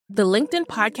The LinkedIn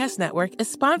Podcast Network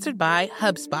is sponsored by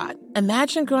HubSpot.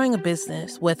 Imagine growing a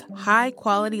business with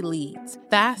high-quality leads,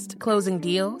 fast closing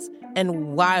deals,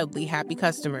 and wildly happy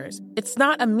customers. It's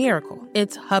not a miracle,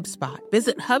 it's HubSpot.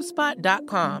 Visit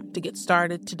HubSpot.com to get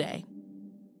started today.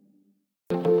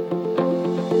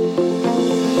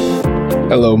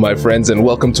 Hello, my friends, and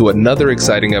welcome to another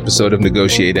exciting episode of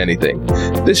Negotiate Anything.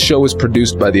 This show is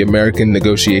produced by the American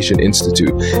Negotiation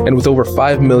Institute, and with over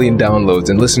 5 million downloads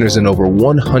and listeners in over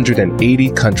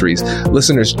 180 countries,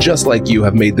 listeners just like you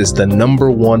have made this the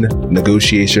 #1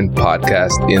 negotiation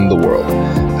podcast in the world.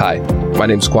 Hi, my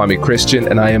name is Kwame Christian,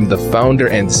 and I am the founder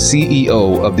and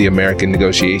CEO of the American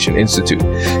Negotiation Institute.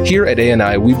 Here at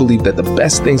ANI, we believe that the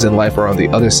best things in life are on the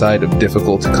other side of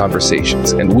difficult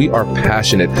conversations, and we are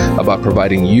passionate about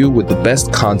providing you with the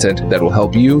best content that will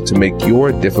help you to make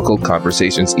your difficult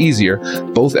conversations easier,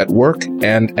 both at work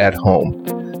and at home.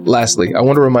 Lastly, I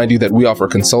want to remind you that we offer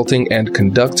consulting and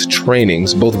conduct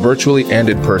trainings, both virtually and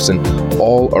in person,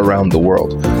 all around the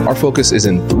world. Our focus is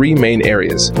in 3 main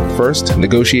areas. First,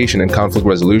 negotiation and conflict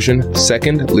resolution.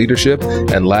 Second, leadership.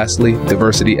 And lastly,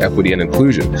 diversity, equity, and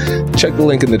inclusion. Check the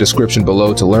link in the description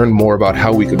below to learn more about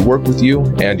how we could work with you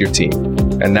and your team.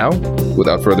 And now,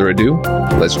 without further ado,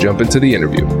 let's jump into the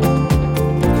interview.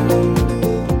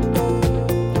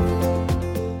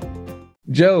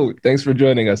 Joe, thanks for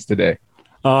joining us today.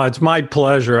 It's my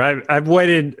pleasure. I've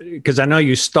waited because I know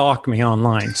you stalk me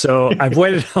online, so I've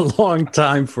waited a long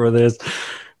time for this,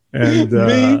 and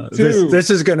Me too. This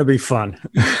is going to be fun.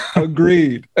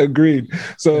 Agreed.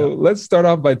 So Let's start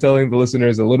off by telling the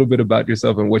listeners a little bit about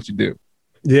yourself and what you do.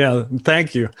 Yeah,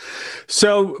 thank you.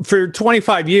 So for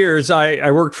 25 years,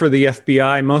 I worked for the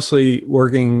FBI, mostly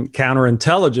working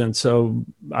counterintelligence. So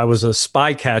I was a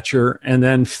spy catcher. And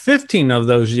then 15 of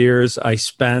those years I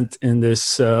spent in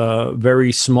this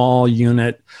very small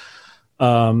unit,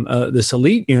 this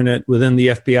elite unit within the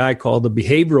FBI called the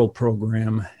Behavioral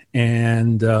Program.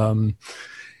 And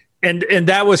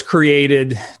that was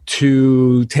created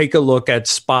to take a look at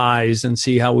spies and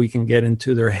see how we can get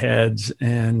into their heads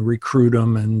and recruit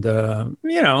them and,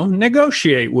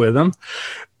 negotiate with them.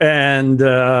 And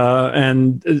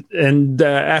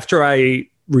after I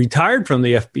retired from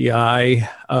the FBI,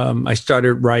 I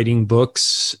started writing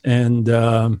books and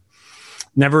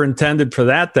never intended for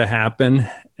that to happen.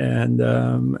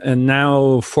 And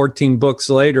now 14 books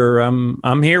later,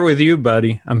 I'm here with you,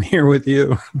 buddy. I'm here with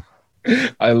you.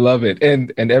 I love it.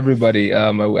 And everybody,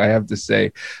 I have to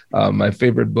say, my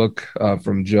favorite book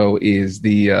from Joe is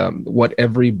the What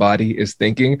Everybody is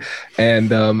Thinking.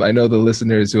 And I know the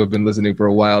listeners who have been listening for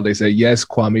a while, they say, yes,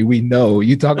 Kwame, we know.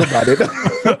 You talk about it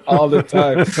all the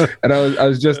time. And I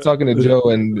was just talking to Joe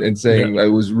and saying I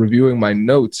was reviewing my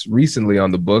notes recently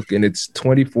on the book, and it's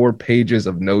 24 pages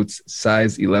of notes,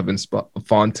 size 11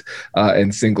 font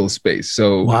and single space.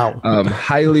 So wow.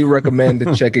 Highly recommend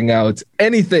checking out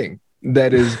anything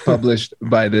that is published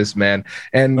by this man.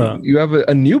 And you have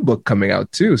a new book coming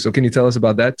out too. So can you tell us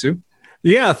about that too?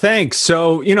 Yeah, thanks.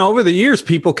 So, over the years,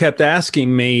 people kept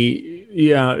asking me,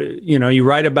 you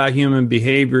write about human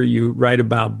behavior, you write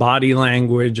about body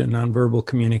language and nonverbal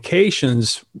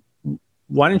communications.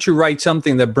 Why don't you write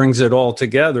something that brings it all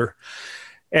together?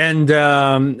 And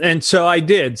so I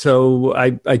did. So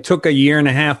I took a year and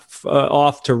a half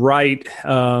off to write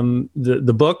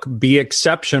the book, Be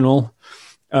Exceptional,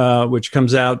 which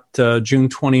comes out June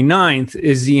 29th,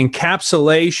 is the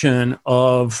encapsulation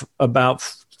of about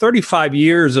 35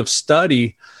 years of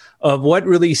study of what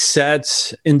really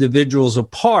sets individuals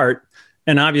apart.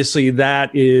 And obviously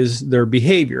that is their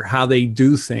behavior, how they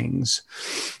do things.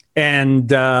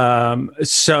 And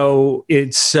so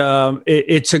it's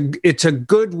a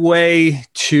good way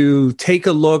to take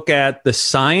a look at the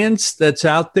science that's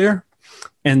out there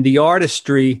and the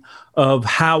artistry of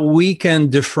how we can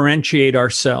differentiate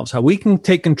ourselves, how we can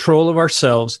take control of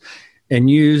ourselves and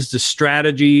use the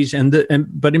strategies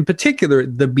but in particular,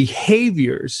 the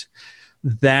behaviors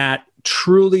that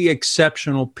truly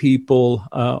exceptional people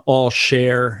all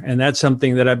share. And that's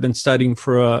something that I've been studying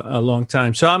for a long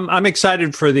time. So I'm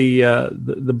excited for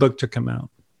the book to come out.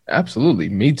 Absolutely.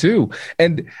 Me too.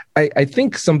 And I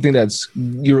think something that's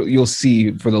you'll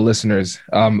see for the listeners,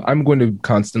 I'm going to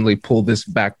constantly pull this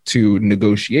back to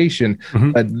negotiation.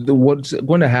 Mm-hmm. What's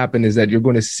going to happen is that you're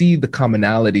going to see the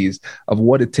commonalities of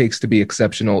what it takes to be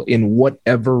exceptional in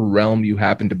whatever realm you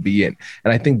happen to be in.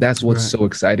 And I think that's what's so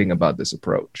exciting about this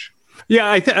approach. Yeah,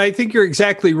 I think you're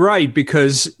exactly right,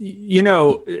 because,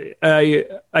 I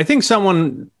think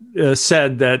someone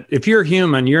said that if you're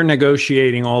human, you're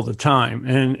negotiating all the time,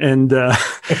 and I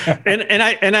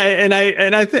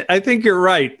think you're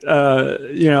right. I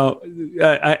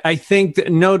think that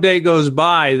no day goes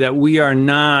by that we are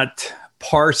not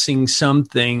parsing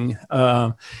something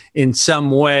in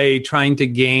some way, trying to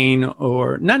gain,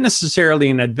 or not necessarily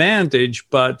an advantage,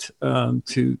 but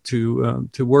to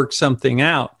work something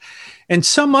out. And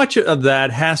so much of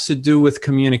that has to do with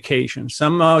communication. So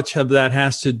much of that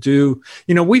has to do,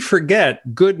 we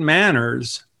forget good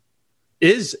manners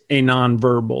is a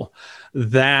nonverbal,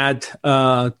 that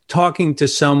talking to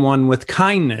someone with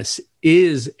kindness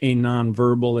is a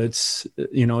nonverbal. It's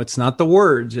not the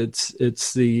words,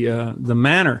 it's the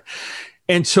manner.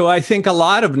 And so I think a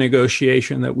lot of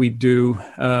negotiation that we do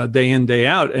day in, day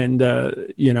out. And,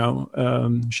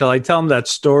 shall I tell them that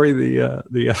story?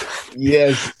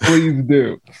 Yes, please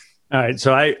do. All right.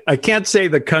 So I can't say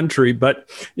the country, but,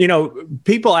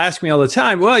 people ask me all the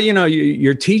time, well,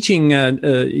 you're teaching,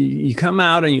 you come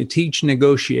out and you teach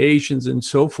negotiations and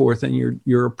so forth, and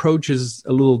your approach is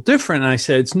a little different. And I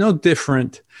said, it's no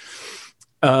different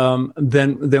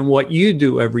than what you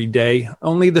do every day.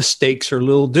 Only the stakes are a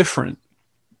little different.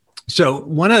 So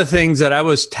one of the things that I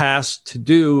was tasked to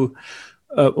do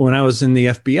when I was in the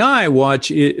FBI,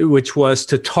 which was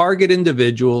to target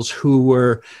individuals who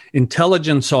were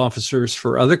intelligence officers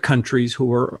for other countries who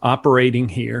were operating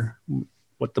here,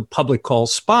 what the public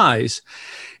calls spies,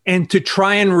 and to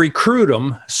try and recruit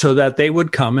them so that they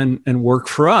would come and work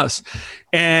for us.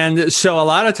 And so a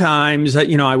lot of times,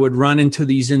 I would run into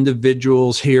these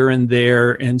individuals here and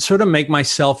there and sort of make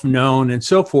myself known and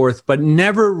so forth, but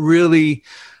never really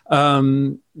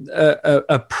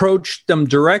approached them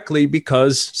directly,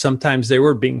 because sometimes they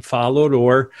were being followed,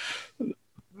 or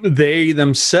they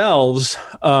themselves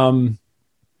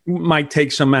might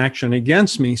take some action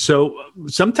against me. So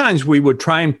sometimes we would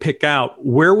try and pick out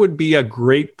where would be a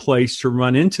great place to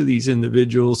run into these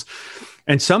individuals.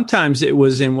 And sometimes it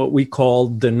was in what we call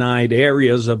denied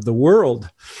areas of the world.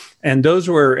 And those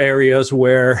were areas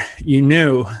where you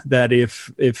knew that if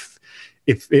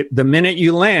the minute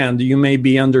you land, you may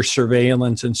be under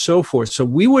surveillance and so forth. So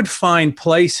we would find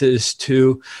places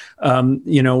to,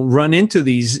 run into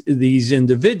these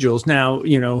individuals. Now,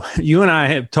 you and I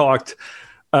have talked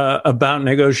about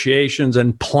negotiations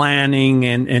and planning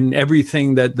and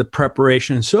everything, that the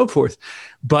preparation and so forth.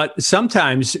 But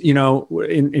sometimes,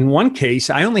 in one case,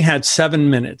 I only had 7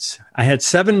 minutes. I had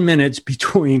 7 minutes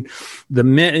between the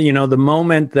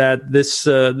moment that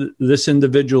this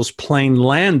individual's plane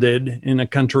landed in a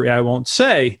country I won't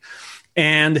say,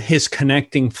 and his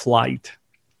connecting flight.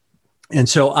 And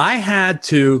so I had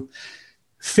to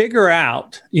figure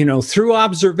out, through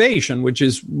observation, which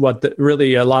is what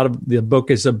really a lot of the book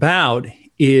is about,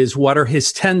 is what are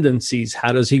his tendencies?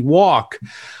 How does he walk?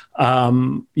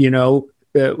 Would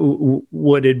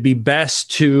it be best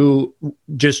to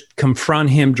just confront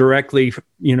him directly,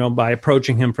 by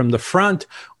approaching him from the front,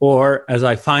 or, as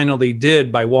I finally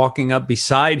did, by walking up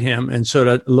beside him and sort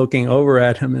of looking over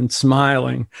at him and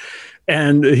smiling?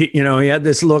 And, he had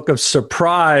this look of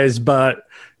surprise, but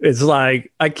it's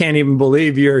like, I can't even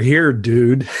believe you're here,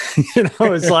 dude.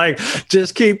 It's like,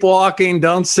 just keep walking.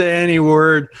 Don't say any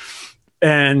word.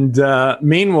 And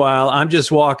meanwhile, I'm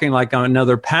just walking like I'm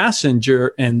another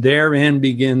passenger, and therein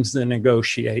begins the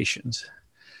negotiations.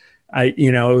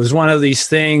 It was one of these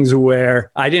things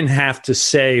where I didn't have to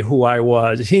say who I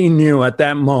was. He knew at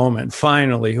that moment,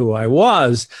 finally, who I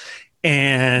was,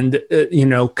 and,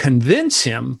 convince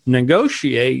him,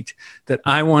 negotiate that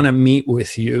I want to meet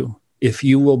with you if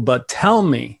you will but tell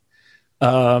me,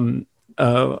 where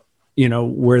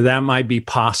that might be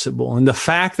possible. And the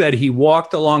fact that he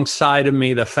walked alongside of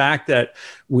me, the fact that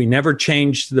we never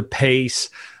changed the pace,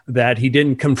 that he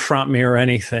didn't confront me or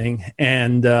anything.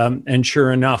 And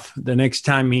sure enough, the next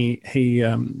time we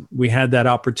had that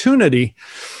opportunity,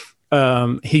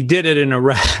 he did it in a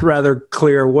rather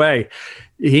clear way.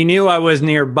 He knew I was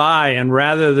nearby, and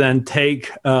rather than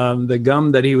take the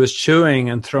gum that he was chewing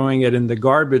and throwing it in the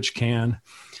garbage can,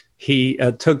 he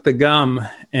took the gum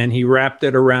and he wrapped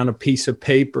it around a piece of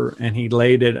paper and he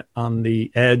laid it on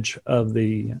the edge of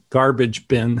the garbage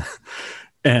bin,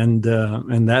 and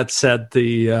that set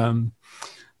the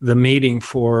meeting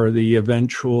for the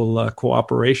eventual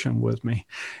cooperation with me.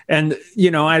 And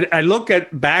I look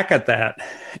back at that,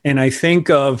 and I think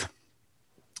of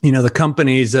the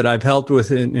companies that I've helped with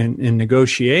in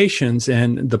negotiations,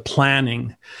 and the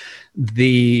planning,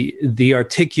 the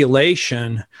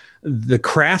articulation, the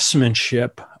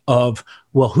craftsmanship of,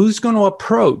 well, who's going to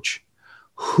approach?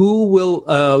 Who will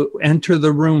enter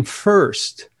the room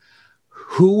first?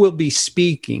 who will be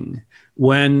speaking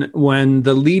when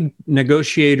the lead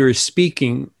negotiator is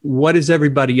speaking. What is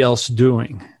everybody else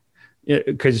doing?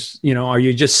 Because, are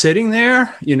you just sitting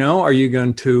there? Are you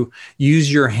going to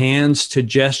use your hands to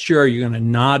gesture? Are you going to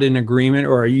nod in agreement,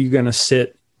 or are you going to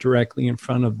sit directly in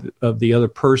front of the other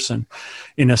person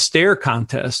in a stare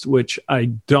contest, which I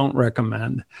don't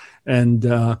recommend? And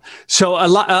so a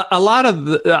lot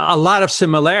of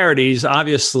similarities.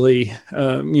 Obviously,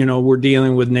 we're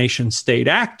dealing with nation state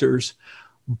actors,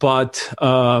 but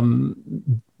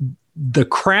the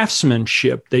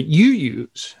craftsmanship that you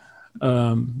use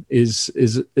is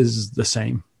the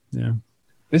same. Yeah.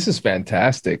 This is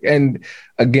fantastic. And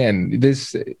again,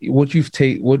 what you've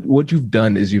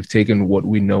done is you've taken what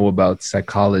we know about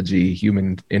psychology,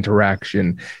 human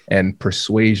interaction, and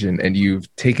persuasion, and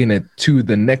you've taken it to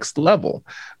the next level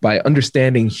by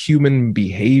understanding human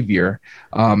behavior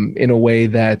in a way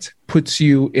that puts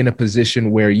you in a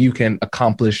position where you can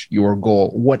accomplish your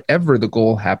goal, whatever the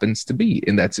goal happens to be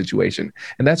in that situation.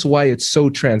 And that's why it's so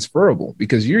transferable,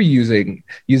 because you're using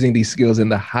these skills in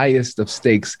the highest of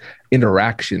stakes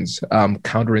interactions,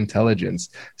 counterintelligence,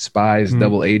 spies,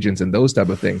 double agents, and those type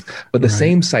of things. But the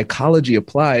same psychology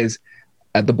applies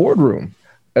at the boardroom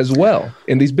as well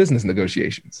in these business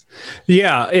negotiations.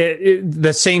 Yeah,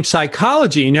 the same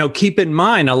psychology. Keep in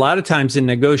mind, a lot of times in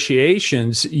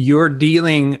negotiations, you're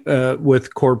dealing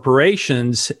with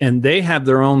corporations, and they have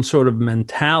their own sort of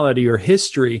mentality or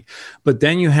history. But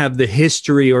then you have the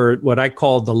history, or what I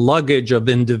call the luggage of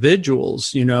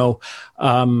individuals.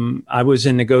 I was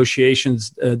in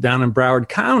negotiations down in Broward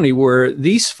County, where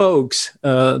these folks,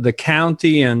 the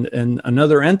county and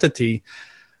another entity,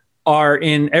 are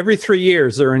in every 3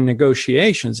 years, they're in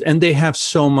negotiations, and they have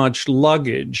so much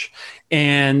luggage.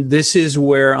 And this is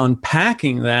where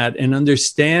unpacking that and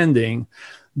understanding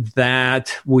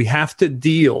that we have to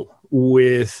deal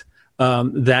with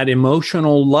that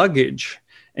emotional luggage,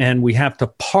 and we have to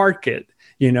park it.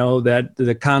 That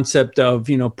the concept of,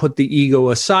 put the ego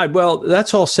aside. Well,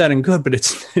 that's all said and good, but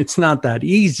it's not that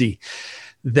easy.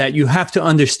 That you have to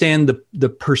understand the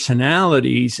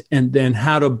personalities and then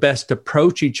how to best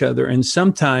approach each other. And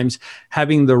sometimes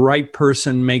having the right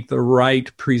person make the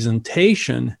right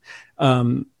presentation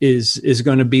is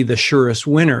going to be the surest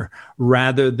winner,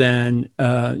 rather than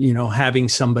having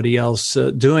somebody else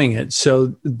doing it.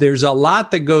 So there's a lot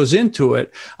that goes into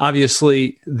it.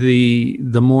 Obviously, the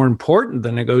more important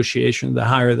the negotiation, the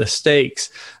higher the stakes,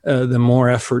 the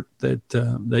more effort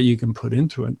that you can put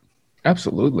into it.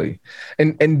 Absolutely.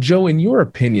 And Joe, in your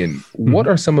opinion, what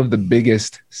are some of the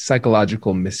biggest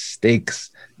psychological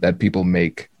mistakes that people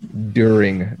make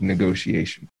during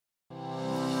negotiation?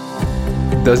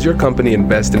 Does your company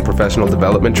invest in professional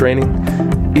development training?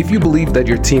 If you believe that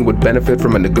your team would benefit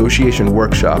from a negotiation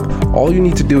workshop, all you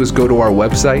need to do is go to our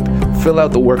website, fill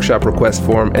out the workshop request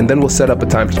form, and then we'll set up a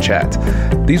time to chat.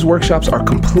 These workshops are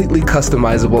completely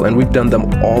customizable, and we've done them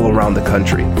all around the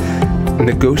country.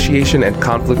 Negotiation and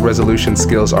conflict resolution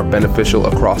skills are beneficial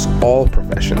across all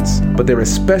professions, but they're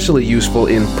especially useful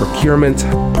in procurement,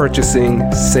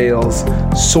 purchasing, sales,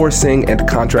 sourcing, and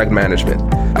contract management.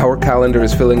 Our calendar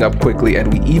is filling up quickly,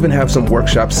 and we even have some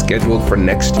workshops scheduled for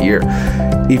next year.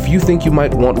 If you think you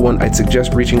might want one, I'd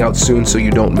suggest reaching out soon so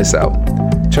you don't miss out.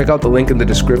 Check out the link in the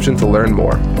description to learn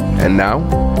more. And now,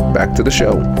 back to the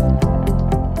show.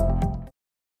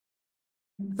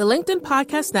 The LinkedIn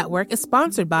Podcast Network is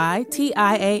sponsored by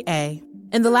TIAA.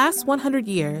 In the last 100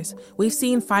 years, we've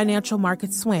seen financial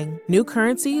markets swing, new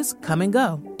currencies come and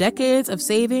go, decades of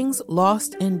savings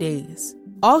lost in days,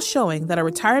 all showing that a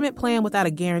retirement plan without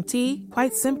a guarantee,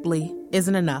 quite simply,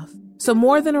 isn't enough. So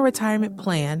more than a retirement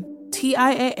plan,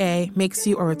 TIAA makes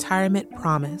you a retirement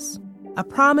promise. A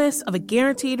promise of a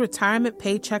guaranteed retirement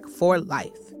paycheck for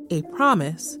life. A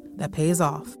promise that pays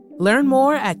off. Learn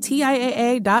more at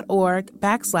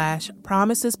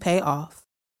TIAA.org/promisespayoff.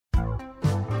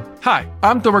 Hi,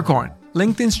 I'm Tomer Cohen,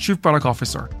 LinkedIn's Chief Product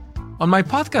Officer. On my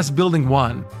podcast, Building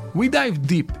One, we dive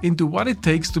deep into what it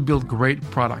takes to build great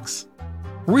products.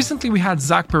 Recently, we had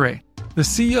Zach Perret, the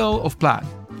CEO of Plaid,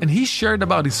 and he shared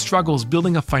about his struggles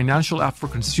building a financial app for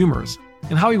consumers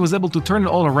and how he was able to turn it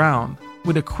all around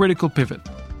with a critical pivot.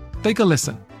 Take a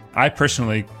listen. I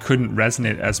personally couldn't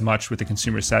resonate as much with the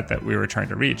consumer set that we were trying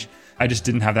to reach. I just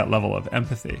didn't have that level of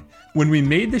empathy. When we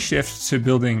made the shift to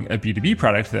building a B2B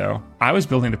product, though, I was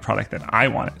building the product that I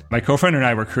wanted. My co-founder and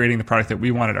I were creating the product that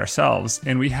we wanted ourselves,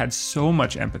 and we had so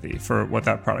much empathy for what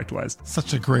that product was.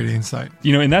 Such a great insight.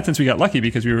 In that sense, we got lucky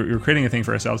because we were creating a thing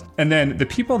for ourselves. And then the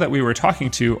people that we were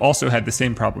talking to also had the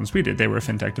same problems we did. They were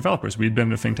fintech developers. We'd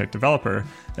been a fintech developer.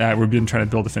 We've been trying to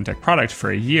build a fintech product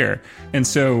for a year. And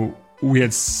so We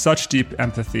had such deep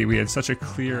empathy. We had such a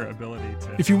clear ability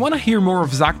to... If you want to hear more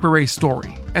of Zach Perret's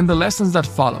story and the lessons that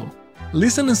follow,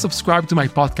 listen and subscribe to my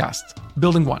podcast,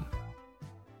 Building One.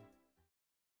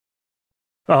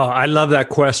 Oh, I love that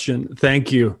question.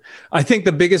 Thank you. I think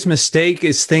the biggest mistake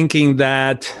is thinking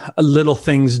that little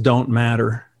things don't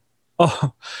matter.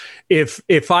 Oh, if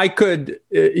I could,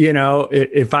 say,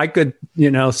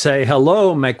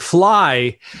 hello,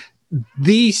 McFly,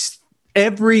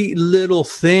 every little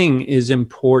thing is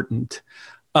important.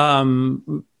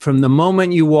 From the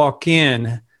moment you walk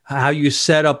in, how you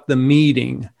set up the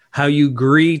meeting, how you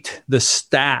greet the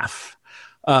staff,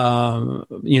 saying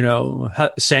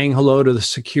hello to the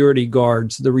security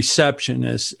guards, the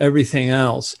receptionists, everything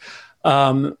else,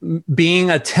 being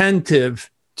attentive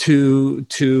to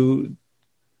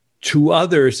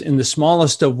others in the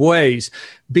smallest of ways,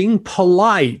 being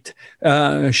polite,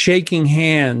 shaking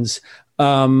hands,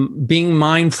 being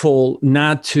mindful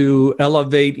not to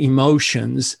elevate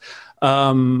emotions.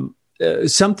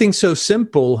 Something so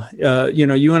simple,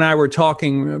 you and I were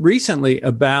talking recently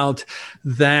about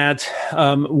that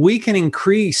we can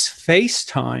increase face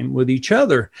time with each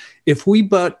other if we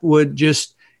would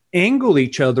just angle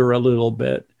each other a little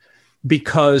bit,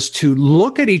 because to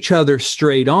look at each other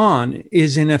straight on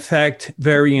is in effect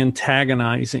very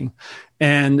antagonizing.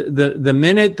 And the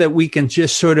minute that we can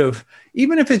just sort of,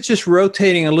 even if it's just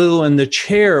rotating a little in the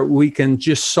chair, we can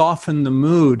just soften the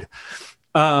mood.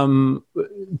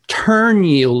 Turn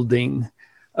yielding,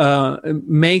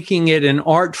 making it an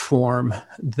art form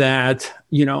that,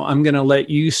 I'm going to let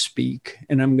you speak,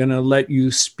 and I'm going to let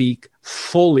you speak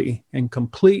fully and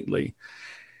completely.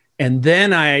 And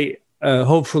then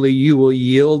hopefully you will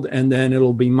yield, and then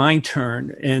it'll be my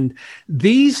turn. And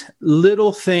these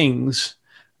little things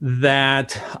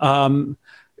that, I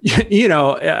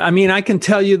can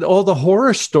tell you all the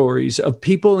horror stories of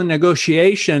people in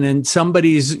negotiation, and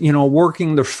somebody's,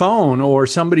 working their phone, or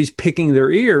somebody's picking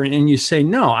their ear, and you say,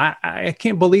 no, I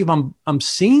can't believe I'm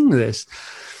seeing this.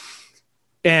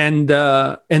 And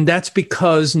that's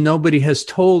because nobody has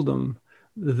told them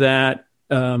that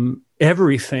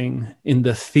everything in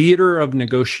the theater of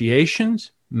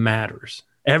negotiations matters.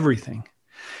 Everything.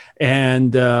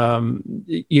 And,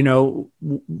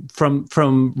 from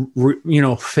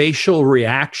facial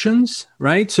reactions,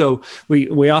 right? So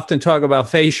we often talk about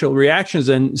facial reactions,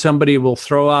 and somebody will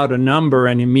throw out a number,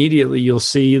 and immediately you'll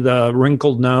see the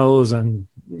wrinkled nose and,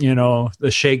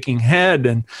 the shaking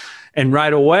head. And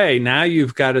right away, now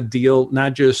you've got to deal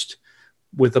not just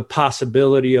with the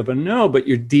possibility of a no, but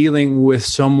you're dealing with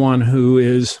someone who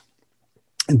is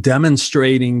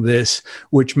demonstrating this,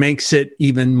 which makes it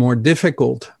even more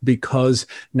difficult, because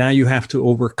now you have to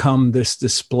overcome this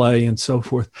display and so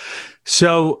forth.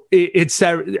 So it's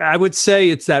that, I would say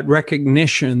it's that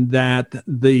recognition that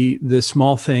the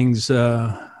small things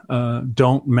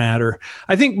don't matter.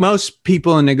 I think most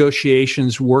people in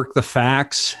negotiations work the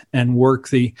facts and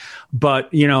but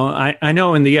I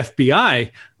know in the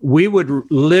FBI, we would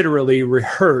literally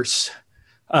rehearse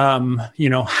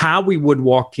how we would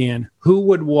walk in, who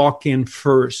would walk in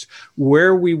first,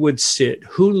 where we would sit,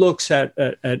 who looks at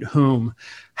whom,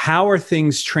 how are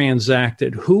things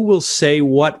transacted, who will say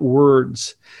what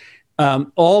words,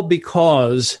 all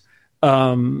because,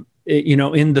 in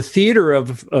the theater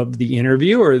of the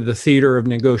interview or the theater of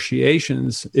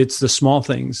negotiations, it's the small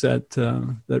things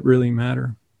that really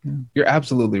matter. Yeah. You're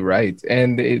absolutely right.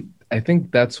 And I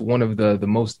think that's one of the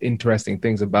most interesting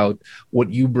things about what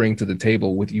you bring to the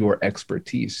table with your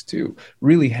expertise too,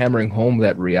 really hammering home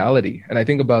that reality. And I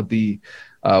think about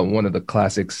one of the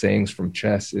classic sayings from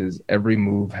chess is every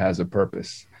move has a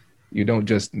purpose. You don't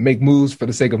just make moves for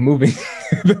the sake of moving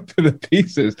the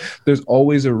pieces. There's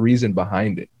always a reason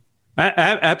behind it.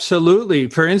 Absolutely.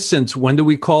 For instance, when do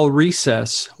we call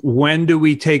recess? When do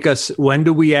we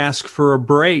ask for a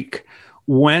break?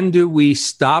 When do we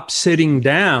stop sitting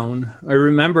down? I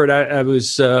remembered I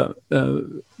was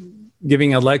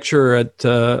giving a lecture at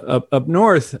up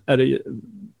north at a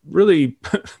really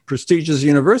prestigious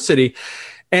university,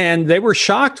 and they were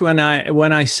shocked when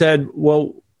I said,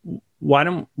 "Well, why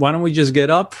don't we just get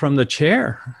up from the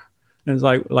chair?" And it's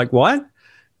like what?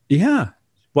 Yeah.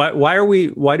 Why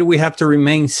do we have to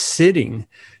remain sitting?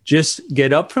 Just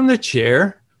get up from the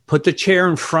chair. Put the chair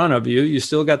in front of you. You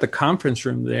still got the conference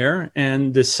room there,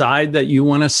 and decide that you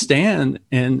want to stand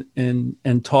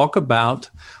and talk about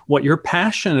what you're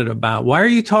passionate about. Why are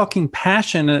you talking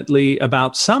passionately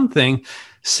about something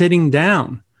sitting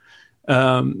down?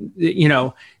 And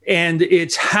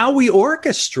it's how we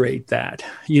orchestrate that,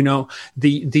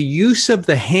 the use of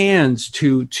the hands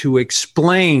to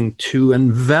explain, to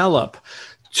envelop,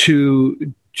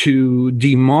 to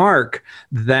demark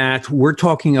that we're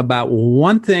talking about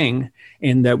one thing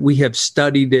and that we have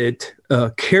studied it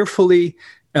carefully,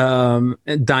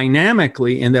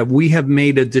 dynamically, and that we have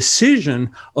made a decision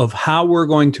of how we're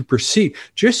going to proceed.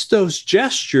 Just those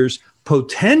gestures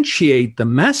potentiate the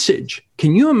message.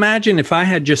 Can you imagine if I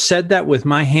had just said that with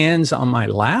my hands on my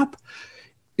lap?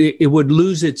 It would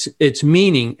lose its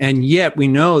meaning. And yet we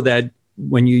know that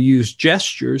when you use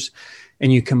gestures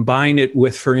and you combine it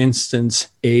with, for instance,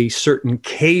 a certain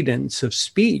cadence of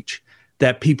speech,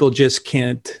 that people just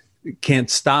can't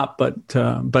stop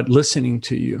but listening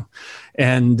to you.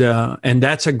 And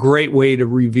that's a great way to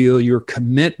reveal your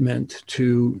commitment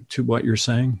to what you're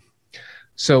saying.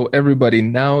 So everybody,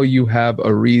 now you have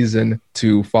a reason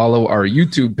to follow our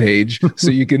YouTube page so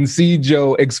you can see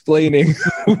Joe explaining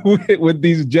with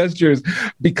these gestures,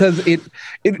 because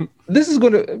this is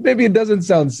going to, maybe it doesn't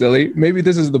sound silly, maybe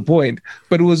this is the point,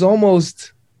 but it was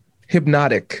almost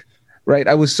hypnotic, right?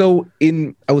 I was so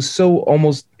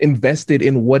almost invested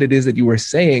in what it is that you were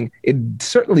saying. It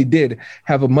certainly did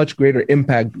have a much greater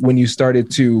impact when you started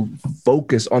to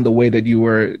focus on the way that you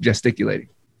were gesticulating.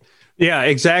 Yeah,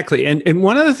 exactly. And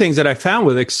one of the things that I found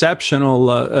with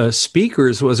exceptional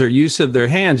speakers was their use of their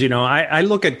hands. I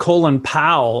look at Colin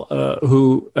Powell,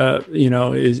 who,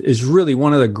 is really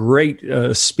one of the great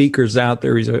speakers out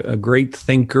there. He's a great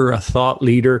thinker, a thought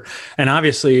leader, and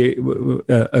obviously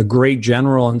a great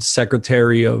general and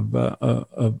secretary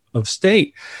of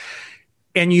state.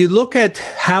 And you look at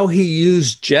how he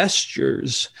used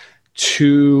gestures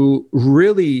to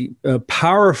really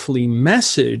powerfully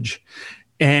message.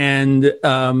 And,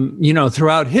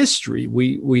 throughout history,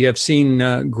 we have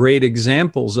seen great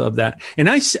examples of that. And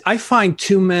I find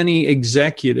too many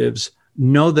executives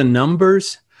know the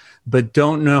numbers, but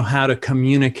don't know how to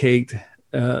communicate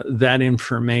that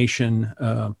information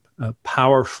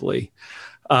powerfully.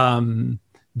 The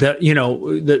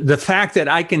fact that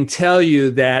I can tell you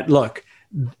that, look,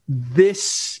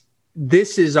 this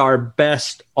is our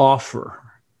best offer,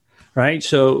 right?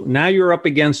 So now you're up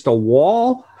against a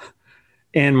wall.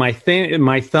 And my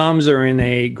thumbs are in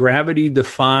a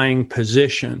gravity-defying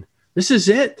position. This is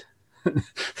it.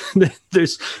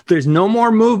 There's no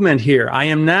more movement here. I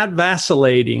am not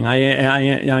vacillating.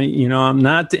 I'm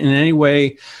not in any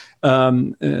way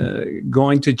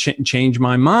going to change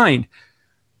my mind.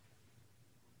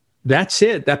 That's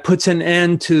it. That puts an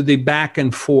end to the back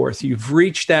and forth. You've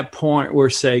reached that point where,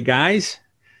 say, guys,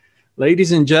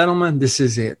 ladies and gentlemen, this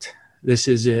is it. This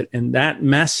is it. And that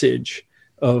message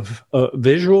of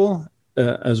visual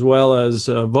as well as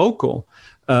vocal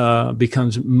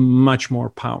becomes much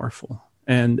more powerful,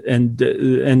 and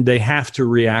they have to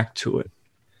react to it.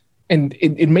 And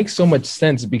it makes so much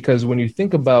sense, because when you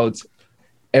think about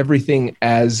everything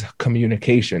as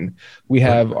communication, we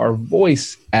have our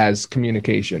voice as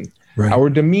communication, right, our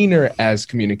demeanor as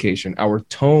communication, our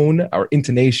tone, our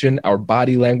intonation, our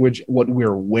body language, what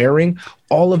we're wearing,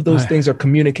 all of those things are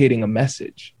communicating a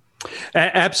message.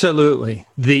 Absolutely.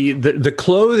 The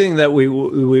clothing that we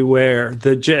wear,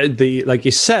 the like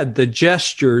you said, the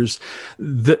gestures,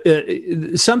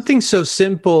 something so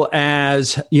simple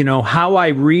as, how I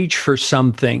reach for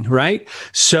something, right?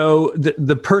 So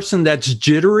the person that's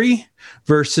jittery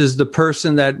versus the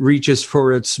person that reaches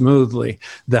for it smoothly.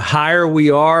 The higher we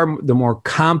are, the more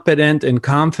competent and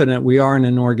confident we are in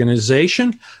an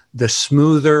organization, the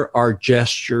smoother our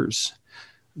gestures.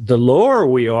 The lower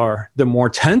we are, the more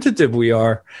tentative we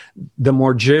are, the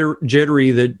more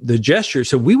jittery the gesture.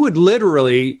 So we would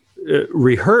literally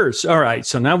rehearse. All right,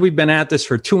 so now we've been at this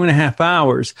for 2.5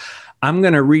 hours. I'm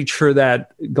going to reach for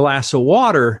that glass of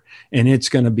water, and it's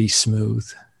going to be smooth.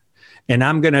 And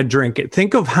I'm going to drink it.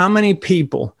 Think of how many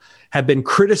people have been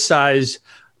criticized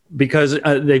because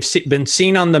they've been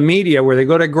seen on the media where they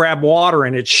go to grab water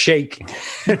and it's shaking.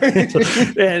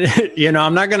 And,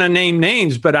 I'm not going to name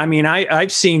names, but I mean,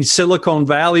 I've seen Silicon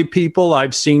Valley people,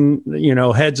 I've seen,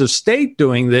 heads of state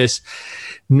doing this,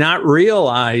 not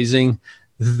realizing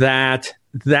that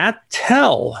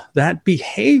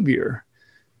behavior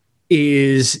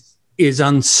is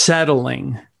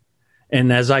unsettling.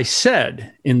 And as I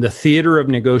said, in the theater of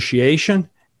negotiation,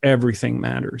 everything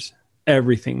matters.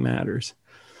 Everything matters.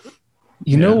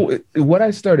 You know, what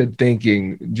I started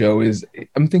thinking, Joe, is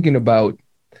I'm thinking about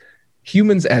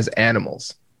humans as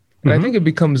animals. And I think it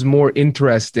becomes more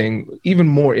interesting, even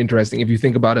more interesting, if you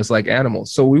think about us like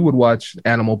animals. So we would watch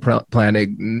Animal Planet,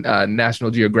 National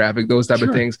Geographic, those type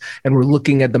of things. And we're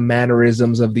looking at the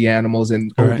mannerisms of the animals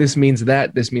and, this means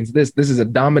that, this means this. This is a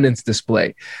dominance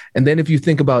display. And then if you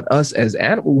think about us as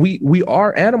animals, we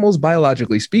are animals,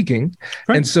 biologically speaking.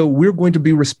 Right. And so we're going to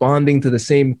be responding to the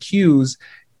same cues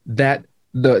that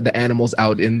the animals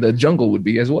out in the jungle would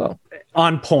be as well.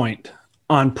 On point.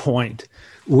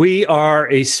 We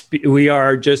are we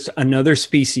are just another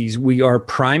species. We are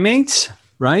primates,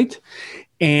 right?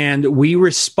 And we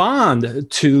respond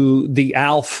to the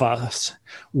alphas.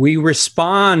 We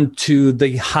respond to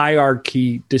the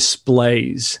hierarchy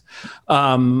displays.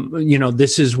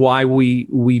 This is why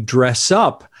we dress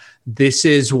up. This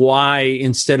is why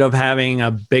instead of having a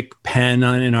big pen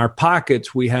in our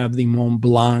pockets, we have the Mont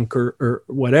Blanc or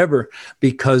whatever,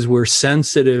 because we're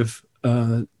sensitive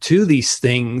to these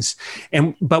things.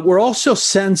 But we're also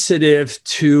sensitive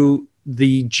to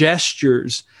the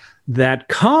gestures that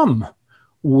come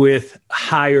with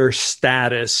higher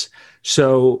status.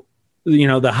 So,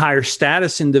 the higher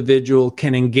status individual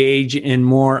can engage in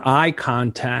more eye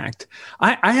contact.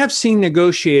 I have seen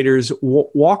negotiators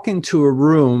walk into a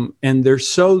room and they're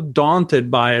so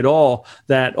daunted by it all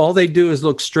that all they do is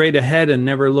look straight ahead and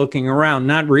never looking around,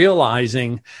 not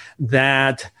realizing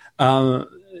that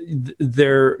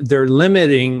they're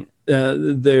limiting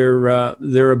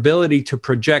their ability to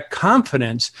project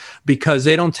confidence because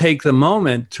they don't take the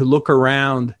moment to look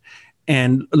around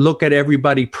and look at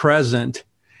everybody present.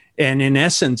 And in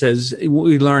essence, as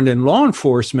we learned in law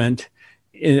enforcement,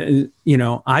 I'm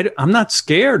not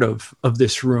scared of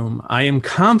this room. I am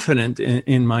confident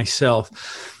in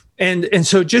myself. And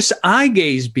so just eye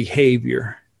gaze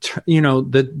behavior,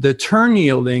 the turn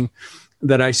yielding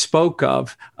that I spoke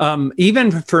of,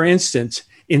 even for instance,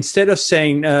 instead of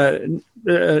saying,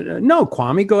 no,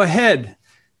 Kwame, go ahead,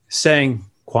 saying,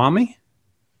 Kwame,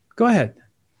 go ahead.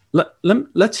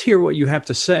 Let's hear what you have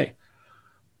to say.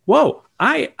 Whoa,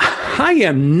 I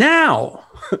am now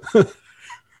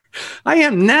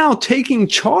taking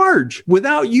charge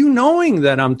without you knowing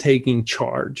that I'm taking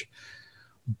charge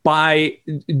by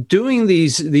doing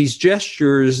these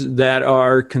gestures that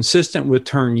are consistent with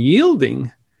turn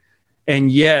yielding.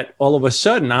 And yet all of a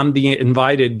sudden I'm the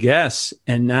invited guest.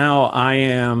 And now I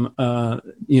am,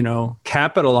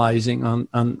 capitalizing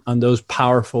on those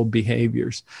powerful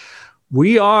behaviors.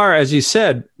 We are, as you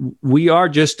said, we are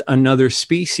just another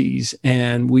species,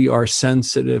 and we are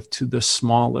sensitive to the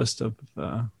smallest of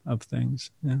things.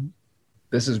 Yeah.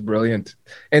 This is brilliant.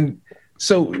 And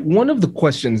so one of the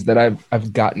questions that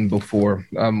I've gotten before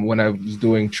when I was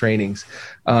doing trainings,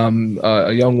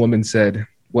 a young woman said,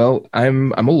 well,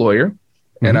 I'm a lawyer.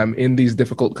 And I'm in these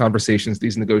difficult conversations,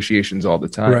 these negotiations all the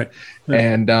time. Right.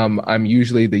 And I'm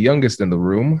usually the youngest in the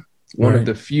room, one of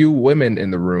the few women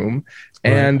in the room,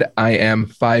 and I am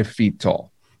 5 feet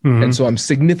tall. And so I'm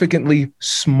significantly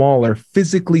smaller,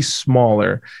 physically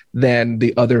smaller than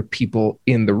the other people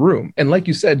in the room. And like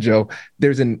you said, Joe,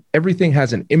 everything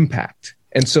has an impact.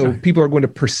 And so people are going to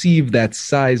perceive that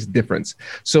size difference.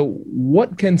 So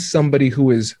what can somebody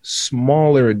who is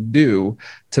smaller do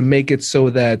to make it so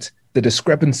that the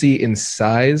discrepancy in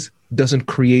size doesn't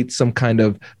create some kind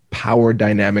of power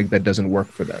dynamic that doesn't work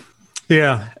for them?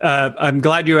 Yeah, I'm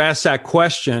glad you asked that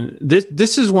question.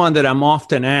 This is one that I'm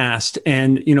often asked.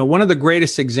 And, one of the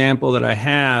greatest example that I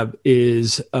have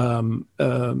is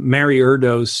Mary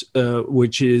Erdos,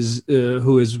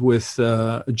 who is with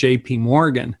J.P.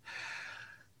 Morgan.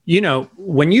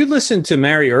 When you listen to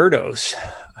Mary Erdos,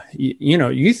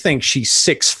 you think she's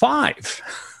 6'5".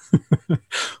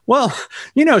 Well,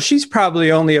 she's probably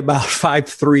only about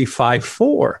 5'3",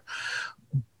 5'4".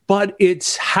 But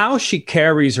it's how she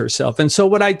carries herself. And so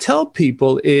what I tell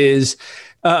people is,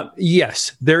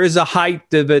 yes, there is a height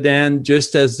dividend,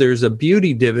 just as there's a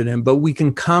beauty dividend, but we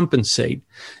can compensate.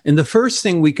 And the first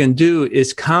thing we can do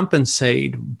is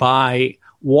compensate by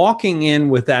walking in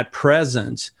with that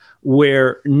presence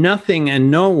where nothing and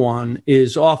no one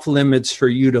is off limits for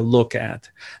you to look at,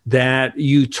 that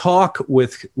you talk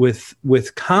with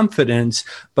confidence,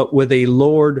 but with a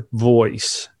lowered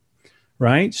voice.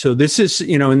 Right. So this is,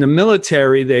 in the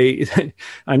military,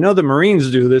 I know the Marines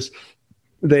do this.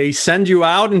 They send you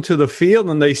out into the field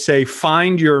and they say,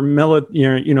 find your Marine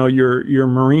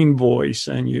voice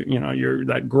and your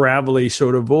that gravelly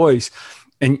sort of voice.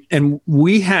 And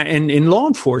we had, and in law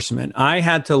enforcement, I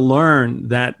had to learn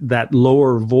that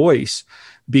lower voice,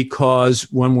 because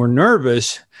when we're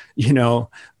nervous, I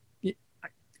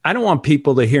don't want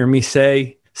people to hear me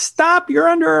say, stop, you're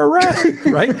under arrest,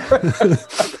 right?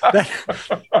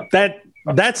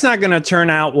 That's not going to turn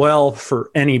out well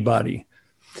for anybody.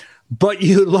 But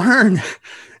you learn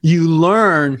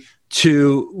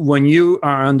to, when you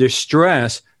are under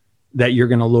stress, that you're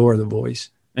going to lower the voice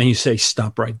and you say,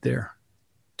 stop right there.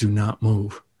 Do not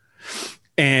move.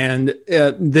 And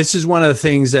this is one of the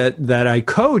things that I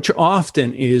coach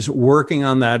often is working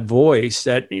on that voice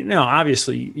that,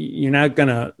 obviously you're not going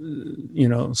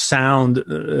to, sound,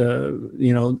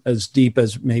 as deep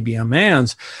as maybe a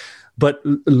man's, but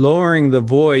lowering the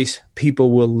voice,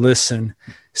 people will listen.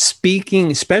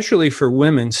 Speaking, especially for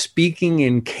women, speaking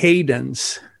in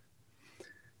cadence.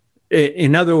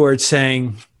 In other words,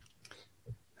 saying,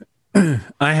 I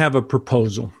have a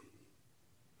proposal.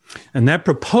 And that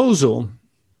proposal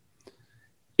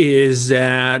is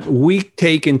that we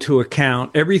take into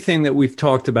account everything that we've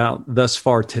talked about thus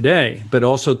far today, but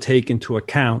also take into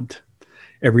account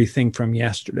everything from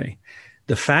yesterday.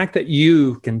 The fact that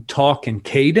you can talk in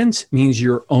cadence means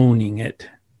you're owning it.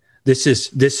 This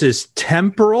is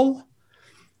temporal.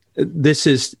 This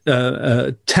is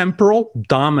temporal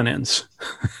dominance.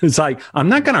 It's like, I'm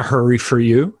not going to hurry for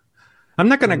you. I'm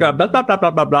not going to go blah, blah, blah,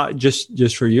 blah, blah, blah,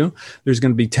 just for you. There's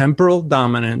going to be temporal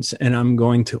dominance, and I'm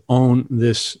going to own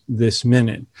this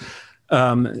minute.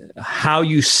 How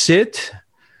you sit,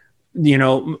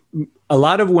 a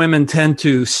lot of women tend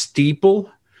to steeple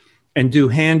and do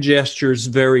hand gestures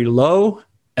very low,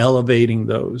 elevating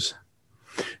those.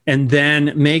 And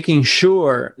then making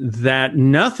sure that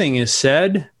nothing is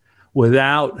said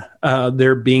without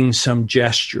there being some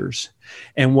gestures.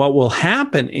 And what will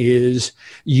happen is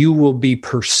you will be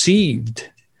perceived.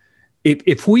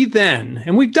 If we then,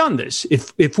 and we've done this,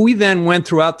 if we then went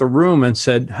throughout the room and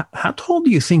said, how tall do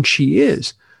you think she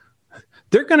is?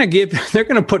 They're going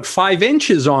to put 5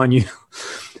 inches on you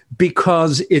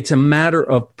because it's a matter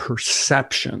of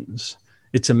perceptions.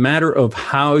 It's a matter of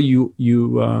how you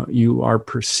are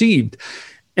perceived.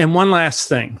 And one last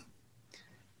thing,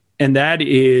 and that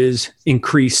is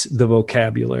increase the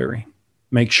vocabulary.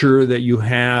 Make sure that you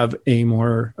have a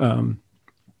more not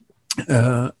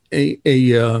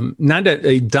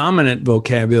a dominant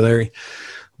vocabulary,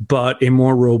 but a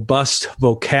more robust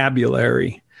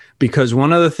vocabulary. Because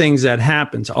one of the things that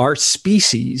happens, our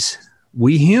species,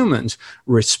 we humans,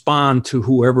 respond to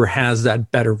whoever has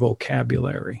that better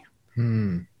vocabulary.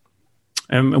 And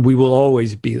we will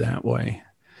always be that way.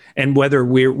 And whether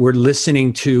we're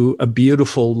listening to a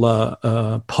beautiful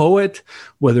poet,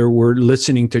 whether we're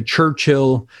listening to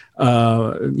Churchill,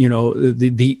 the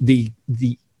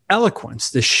eloquence,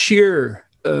 the sheer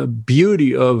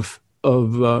beauty of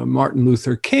Martin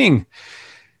Luther King,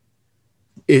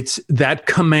 it's that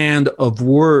command of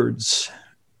words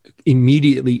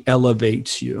immediately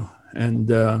elevates you. And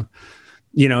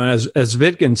as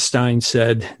Wittgenstein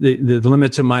said, the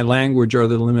limits of my language are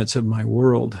the limits of my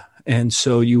world. And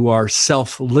so you are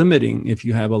self-limiting if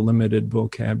you have a limited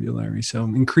vocabulary. So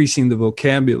increasing the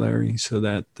vocabulary so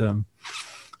that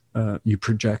you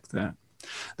project that.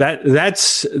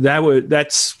 That's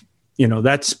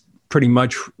pretty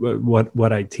much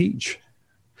what I teach.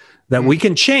 That we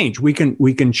can change. We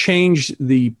can change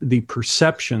the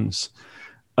perceptions.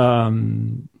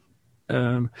 And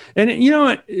as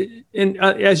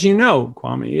you know,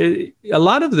 Kwame, a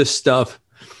lot of this stuff.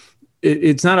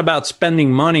 It's not about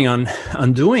spending money on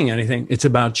doing anything. It's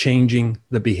about changing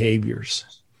the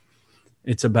behaviors.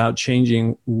 It's about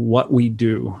changing what we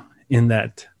do in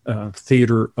that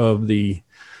theater of the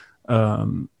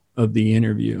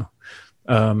interview.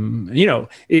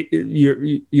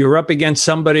 You're up against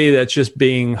somebody that's just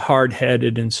being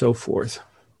hard-headed and so forth.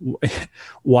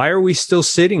 Why are we still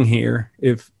sitting here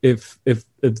if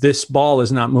this ball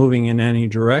is not moving in any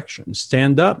direction?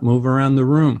 Stand up, move around the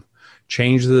room.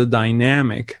 Change the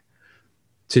dynamic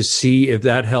to see if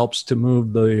that helps to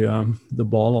move the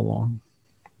ball along.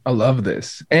 I love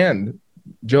this. And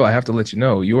Joe, I have to let you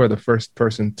know, you are the first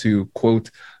person to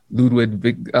quote Ludwig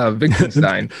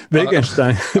Wittgenstein on the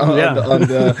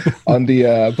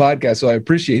podcast. So I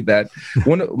appreciate that.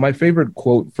 One of my favorite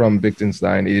quote from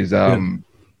Wittgenstein is,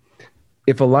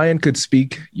 if a lion could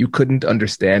speak, you couldn't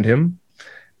understand him.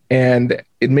 And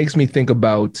it makes me think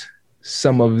about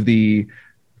some of the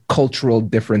cultural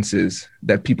differences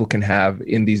that people can have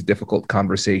in these difficult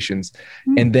conversations,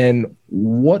 and then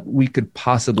what we could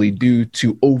possibly do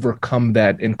to overcome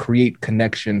that and create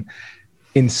connection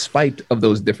in spite of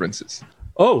those differences.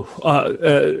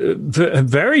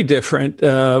 Very different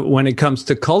when it comes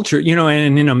to culture.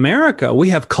 And in America, we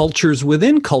have cultures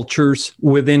within cultures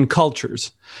within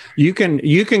cultures. You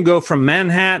can go from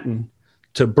Manhattan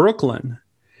to Brooklyn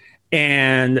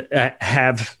and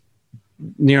have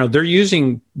they're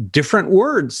using different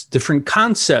words, different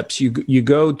concepts. You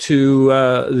go to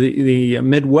the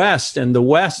Midwest and the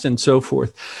West and so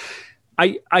forth.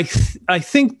 I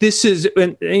think this is,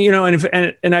 and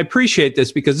I appreciate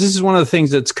this because this is one of the things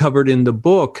that's covered in the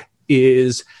book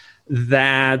is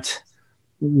that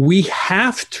we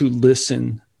have to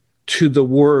listen to the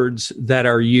words that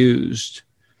are used,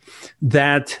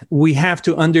 that we have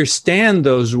to understand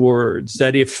those words,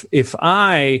 that if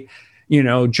I,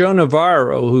 Joe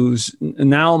Navarro, who's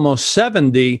now almost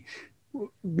 70,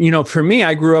 for me,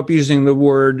 I grew up using the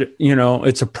word,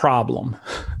 it's a problem.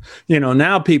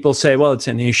 Now people say, well, it's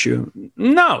an issue.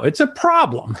 No, it's a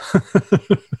problem.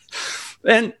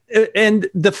 And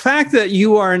the fact that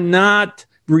you are not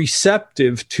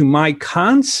receptive to my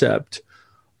concept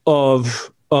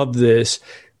of this,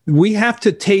 we have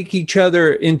to take each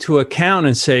other into account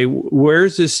and say,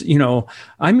 where's this?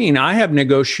 I have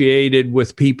negotiated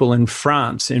with people in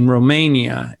France, in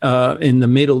Romania, in the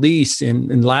Middle East,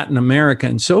 in Latin America,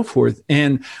 and so forth.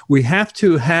 And we have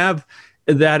to have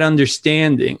that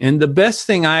understanding. And the best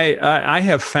thing I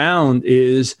have found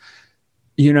is,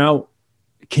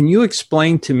 can you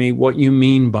explain to me what you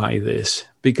mean by this?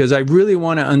 Because I really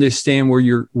want to understand where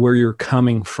you're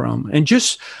coming from. And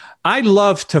I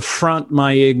love to front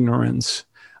my ignorance.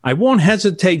 I won't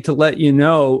hesitate to let you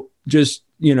know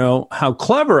how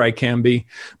clever I can be,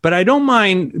 but I don't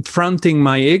mind fronting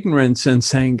my ignorance and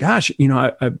saying, gosh,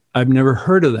 I've never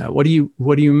heard of that. What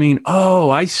do you mean? Oh,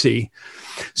 I see.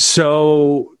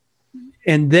 So,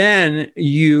 and then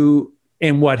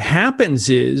what happens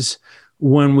is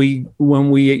when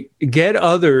we get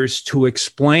others to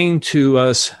explain to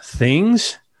us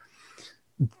things,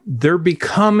 they're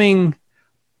becoming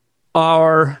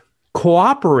our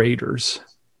cooperators.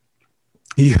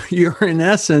 You're in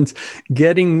essence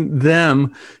getting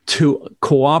them to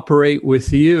cooperate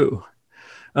with you.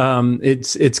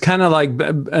 It's kind of like,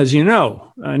 as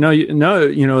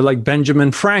like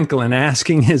Benjamin Franklin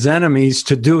asking his enemies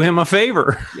to do him a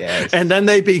favor. Yes. And then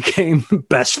they became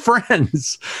best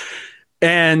friends.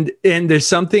 And there's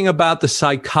something about the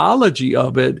psychology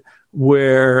of it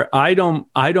where I don't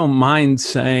mind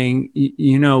saying,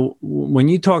 when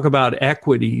you talk about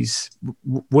equities,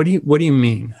 what do you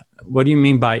mean? What do you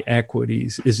mean by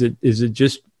equities? Is it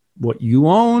just what you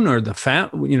own or the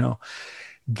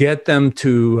get them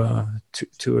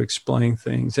to explain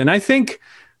things. And I think,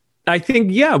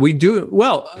 yeah, we do.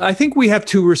 Well, I think we have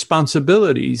two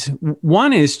responsibilities.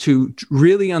 One is to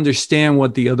really understand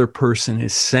what the other person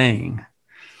is saying.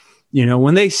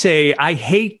 When they say, I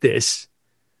hate this,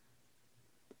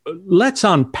 let's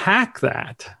unpack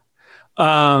that.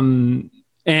 And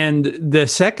the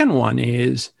second one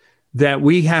is that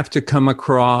we have to come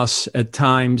across at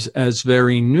times as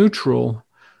very neutral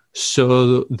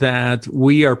so that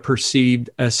we are perceived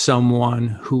as someone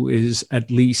who is at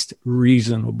least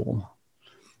reasonable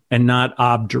and not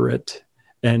obdurate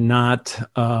and not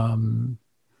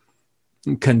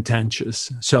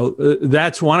contentious. So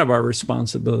that's one of our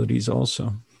responsibilities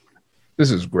also.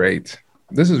 This is great.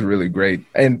 This is really great.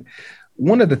 And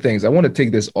one of the things, I want to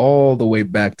take this all the way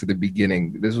back to the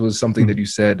beginning. This was something that you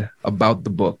said about the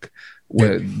book,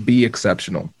 Be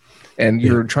Exceptional. And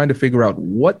you're trying to figure out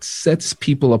what sets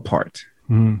people apart.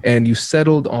 And you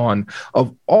settled on,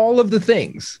 of all of the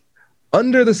things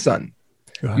under the sun,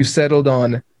 you settled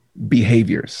on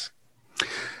behaviors.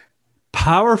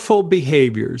 Powerful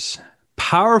behaviors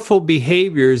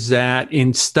that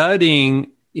in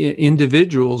studying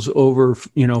individuals over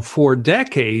 4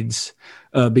 decades,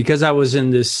 because I was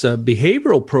in this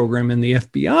behavioral program in the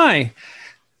FBI,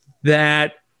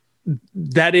 that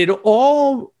it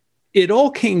all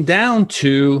came down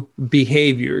to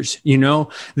behaviors.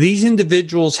 These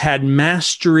individuals had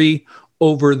mastery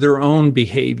over their own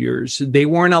behaviors. They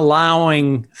weren't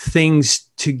allowing things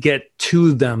to get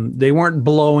to them. They weren't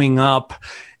blowing up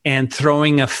and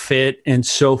throwing a fit and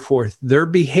so forth. Their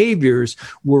behaviors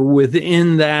were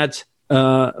within that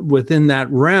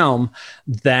realm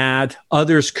that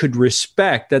others could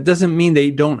respect. That doesn't mean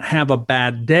they don't have a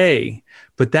bad day,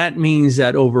 but that means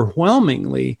that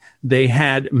overwhelmingly they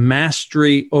had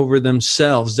mastery over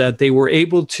themselves, that they were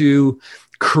able to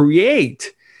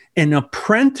create an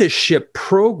apprenticeship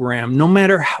program. No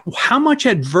matter how much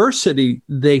adversity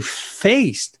they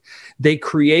faced, they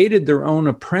created their own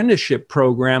apprenticeship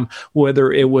program,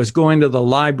 whether it was going to the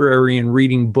library and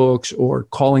reading books or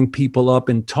calling people up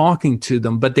and talking to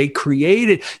them. But they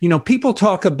created, people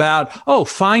talk about,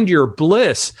 find your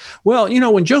bliss. Well,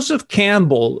 when Joseph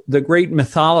Campbell, the great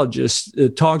mythologist,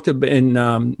 talked about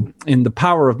in The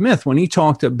Power of Myth, when he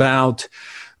talked about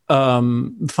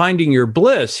finding your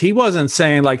bliss, he wasn't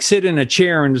saying like sit in a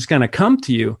chair and it's going to come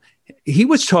to you. He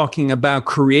was talking about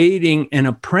creating an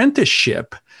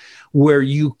apprenticeship where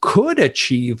you could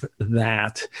achieve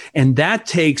that. And that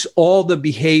takes all the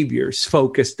behaviors,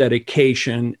 focus,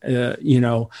 dedication,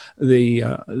 the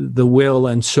will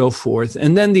and so forth.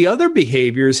 And then the other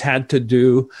behaviors had to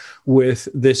do with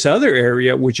this other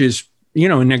area, which is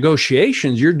in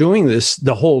negotiations, you're doing this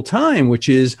the whole time, which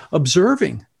is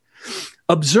observing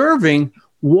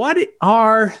what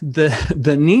are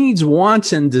the needs,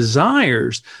 wants, and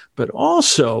desires, but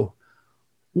also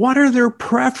what are their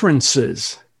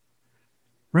preferences,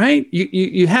 right?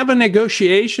 You have a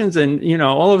negotiations, and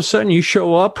all of a sudden you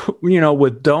show up,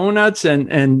 with donuts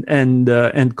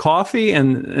and coffee,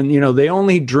 and they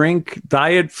only drink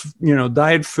diet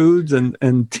foods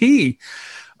and tea.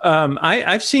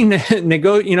 I've seen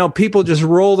people just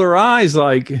roll their eyes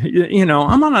like,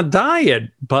 I'm on a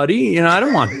diet, buddy. I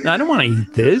don't want to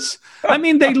eat this. I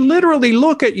mean, they literally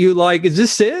look at you like, is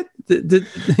this it?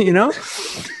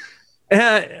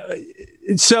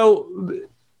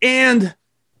 And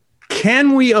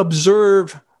can we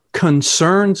observe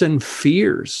concerns and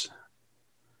fears?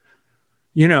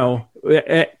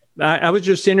 I was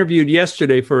just interviewed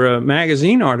yesterday for a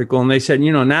magazine article, and they said,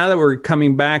 now that we're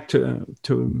coming back to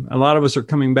a lot of us are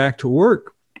coming back to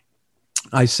work.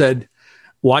 I said,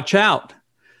 watch out.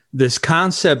 This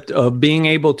concept of being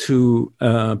able to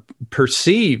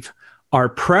perceive our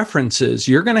preferences,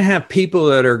 you're going to have people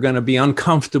that are going to be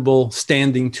uncomfortable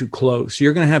standing too close.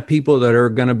 You're going to have people that are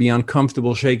going to be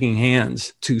uncomfortable shaking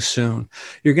hands too soon.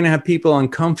 You're going to have people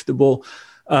uncomfortable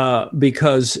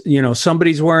because,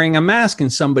 somebody's wearing a mask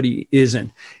and somebody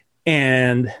isn't.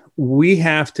 And we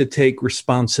have to take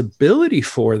responsibility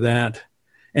for that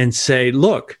and say,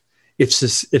 look, if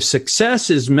success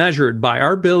is measured by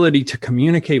our ability to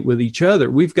communicate with each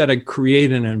other, we've got to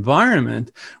create an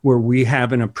environment where we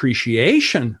have an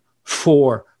appreciation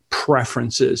for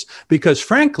preferences. Because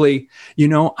frankly,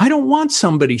 I don't want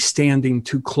somebody standing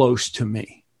too close to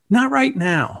me. Not right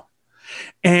now.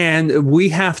 And we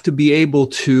have to be able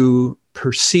to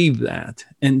perceive that.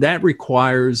 And that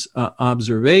requires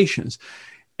observations.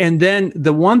 And then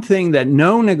the one thing that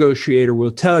no negotiator will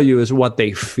tell you is what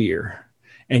they fear.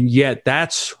 And yet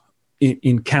that's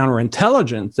in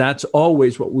counterintelligence, that's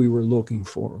always what we were looking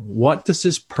for. What does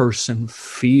this person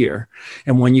fear?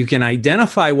 And when you can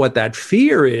identify what that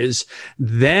fear is,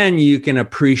 then you can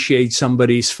appreciate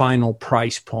somebody's final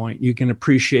price point. You can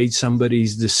appreciate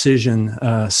somebody's decision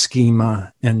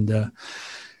schema and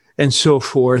so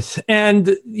forth.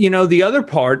 And, the other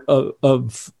part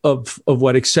of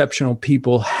what exceptional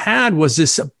people had was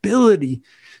this ability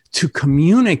to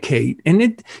communicate. And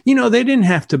they didn't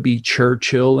have to be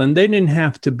Churchill and they didn't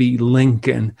have to be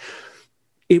Lincoln.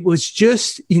 It was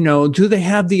just, do they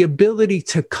have the ability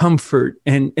to comfort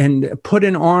and put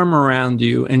an arm around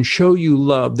you and show you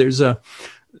love? There's a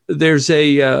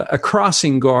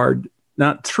crossing guard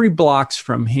not 3 blocks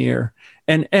from here.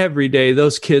 And every day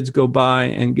those kids go by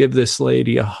and give this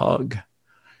lady a hug.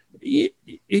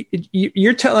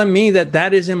 You're telling me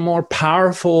that isn't more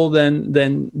powerful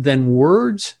than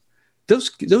words?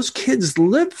 Those kids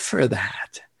live for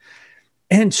that.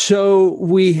 And so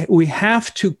we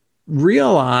have to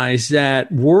realize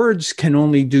that words can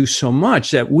only do so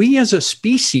much, that we as a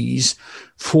species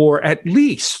for at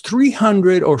least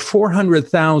 300 or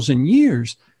 400,000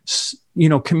 years,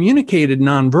 communicated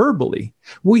non-verbally.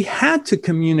 We had to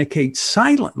communicate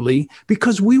silently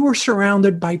because we were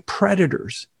surrounded by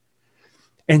predators.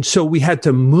 And so we had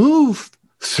to move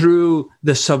through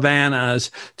the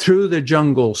savannas, through the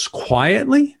jungles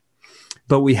quietly,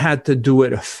 but we had to do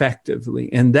it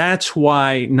effectively. And that's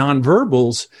why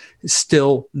nonverbals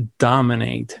still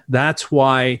dominate. That's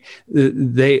why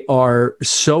they are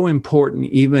so important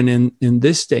even in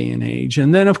this day and age.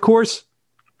 And then, of course,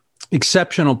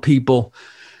 exceptional people,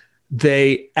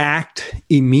 they act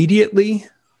immediately,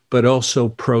 but also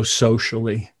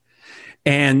pro-socially.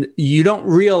 And you don't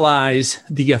realize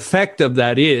the effect of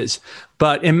that is.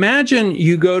 But imagine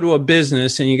you go to a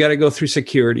business and you got to go through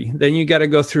security. Then you got to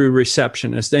go through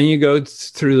receptionist. Then you go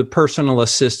through the personal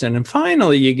assistant. And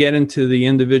finally, you get into the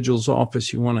individual's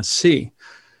office you want to see.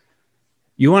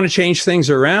 You want to change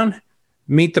things around?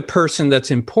 Meet the person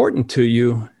that's important to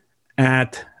you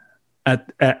at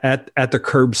the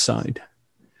curbside.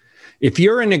 If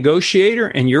you're a negotiator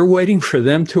and you're waiting for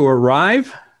them to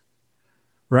arrive,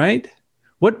 right?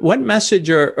 What message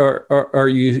are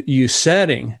you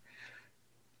setting?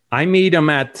 I meet them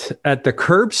at the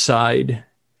curbside,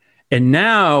 and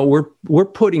now we're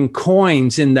putting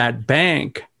coins in that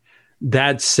bank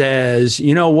that says,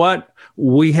 you know what?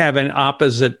 We have an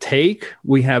opposite take.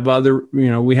 We have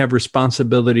we have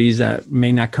responsibilities that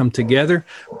may not come together,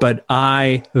 but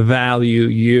I value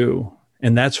you.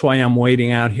 And that's why I'm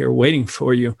waiting out here, waiting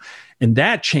for you. And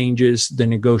that changes the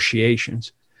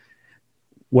negotiations.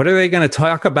 What are they going to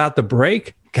talk about the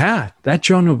break? God, that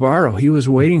Joe Navarro, he was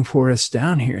waiting for us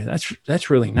down here. That's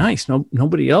really nice.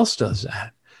 Nobody else does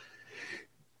that.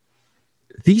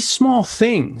 These small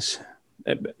things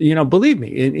Believe me,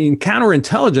 in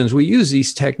counterintelligence, we use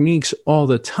these techniques all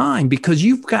the time because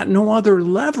you've got no other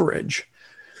leverage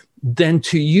than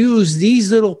to use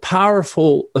these little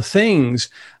powerful things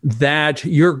that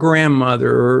your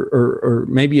grandmother or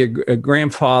maybe a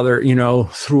grandfather,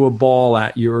 threw a ball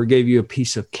at you or gave you a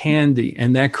piece of candy.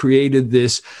 And that created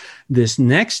this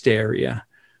next area,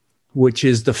 which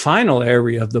is the final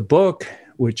area of the book,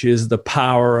 which is the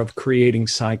power of creating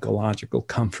psychological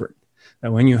comfort.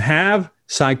 And when you have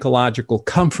psychological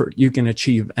comfort, you can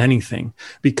achieve anything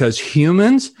because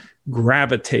humans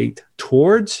gravitate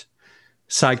towards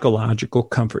psychological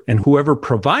comfort. And whoever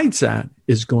provides that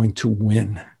is going to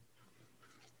win.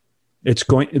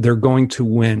 They're going to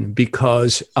win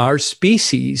because our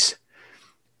species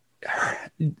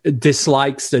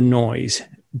dislikes the noise,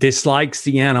 dislikes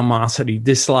the animosity,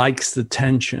 dislikes the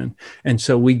tension. And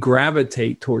so we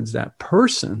gravitate towards that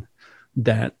person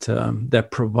that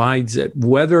provides it,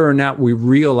 whether or not we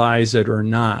realize it or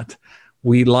not.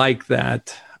 We like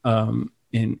that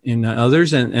in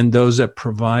others and those that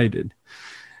provide it.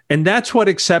 And that's what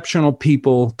exceptional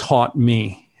people taught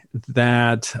me,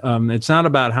 that it's not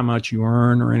about how much you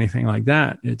earn or anything like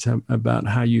that. It's about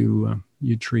how you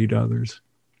treat others.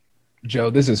 Joe,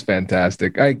 this is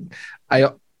fantastic. I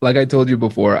like I told you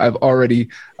before, I've already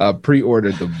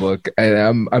pre-ordered the book,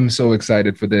 and I'm so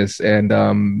excited for this.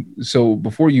 And so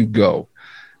before you go,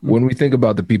 when we think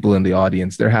about the people in the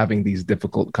audience, they're having these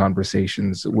difficult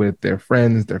conversations with their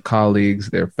friends, their colleagues,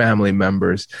 their family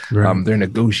members. Right. They're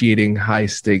negotiating high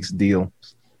stakes deals.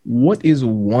 What is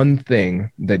one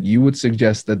thing that you would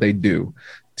suggest that they do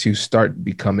to start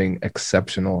becoming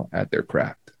exceptional at their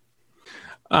craft?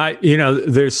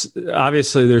 There's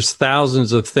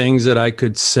thousands of things that I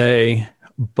could say,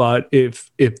 but if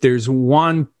there's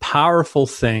one powerful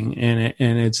thing and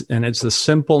it's the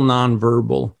simple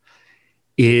nonverbal,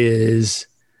 is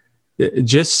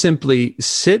just simply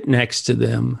sit next to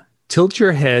them, tilt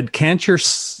your head, cant your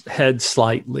head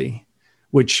slightly,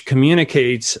 which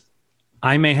communicates,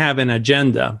 I may have an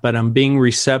agenda, but I'm being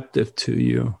receptive to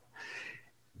you,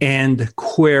 and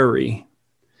query.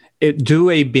 Do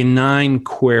a benign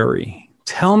query.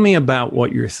 Tell me about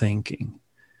what you're thinking.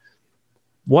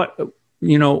 What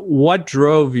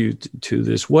drove you to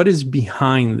this? What is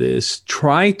behind this?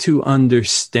 Try to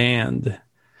understand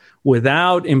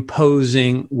without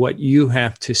imposing what you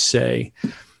have to say.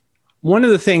 One of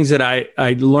the things that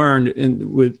I learned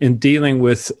in dealing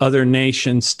with other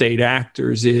nation state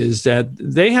actors is that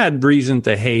they had reason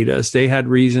to hate us. They had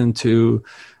reason to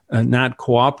not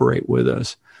cooperate with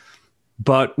us.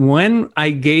 But when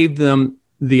I gave them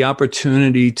the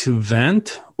opportunity to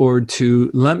vent or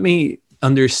to let me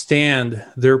understand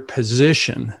their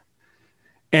position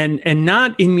and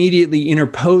not immediately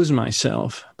interpose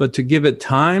myself, but to give it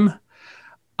time,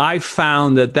 I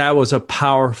found that was a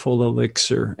powerful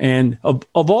elixir. And of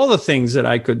all the things that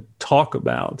I could talk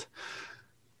about,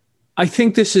 I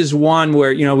think this is one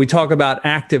where, we talk about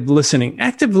active listening.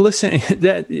 Active listening,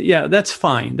 that's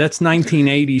fine. That's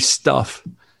 1980s stuff.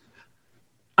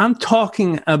 I'm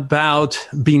talking about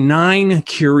benign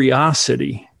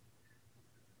curiosity.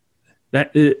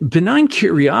 That benign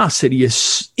curiosity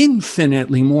is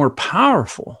infinitely more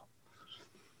powerful,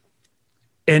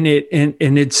 and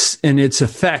its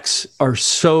effects are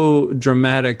so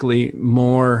dramatically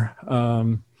more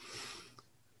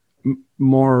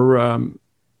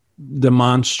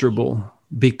demonstrable,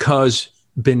 because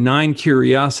benign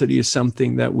curiosity is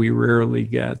something that we rarely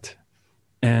get,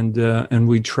 and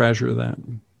we treasure that.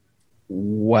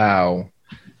 Wow.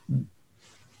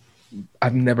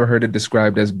 I've never heard it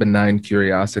described as benign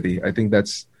curiosity. I think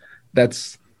it's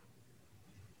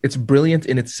brilliant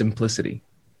in its simplicity.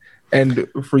 And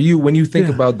for you, when you think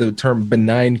about the term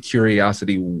benign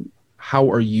curiosity,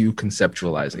 how are you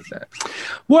conceptualizing that?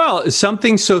 Well,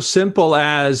 something so simple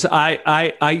as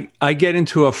I get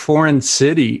into a foreign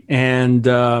city and,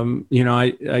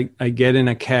 I get in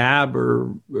a cab or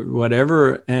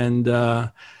whatever, and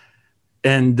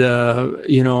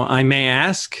I may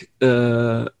ask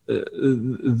the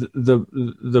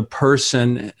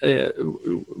person,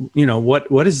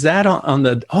 what is that on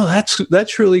the? Oh,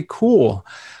 that's really cool.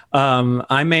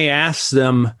 I may ask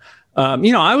them.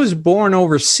 I was born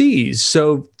overseas,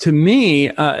 so to me,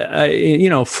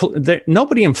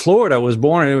 nobody in Florida was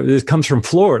born. It comes from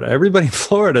Florida. Everybody in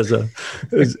Florida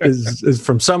is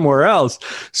from somewhere else.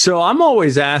 So I'm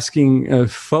always asking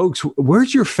folks,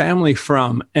 "Where's your family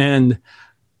from?" And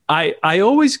I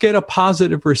always get a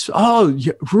positive response. Oh,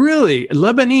 really?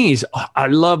 Lebanese? Oh, I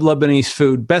love Lebanese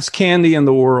food. Best candy in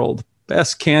the world.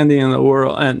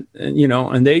 And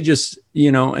they just,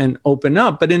 and open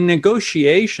up. But in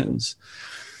negotiations,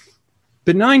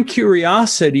 benign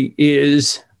curiosity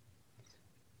is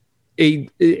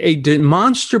a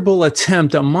demonstrable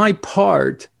attempt on my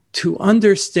part to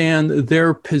understand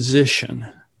their position,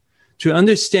 to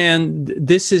understand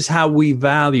this is how we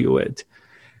value it.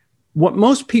 Where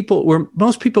most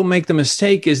people make the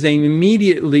mistake is they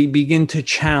immediately begin to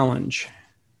challenge.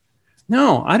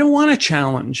 No, I don't want to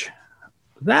challenge.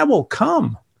 That will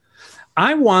come.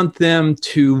 I want them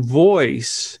to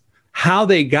voice how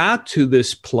they got to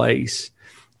this place.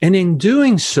 And in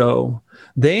doing so,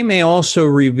 they may also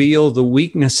reveal the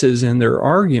weaknesses in their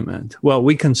argument. Well,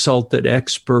 we consulted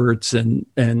experts and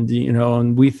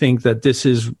we think that this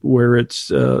is where it's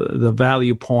the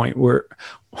value point, where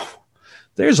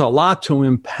there's a lot to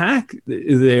unpack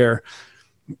there.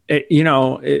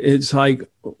 It's like,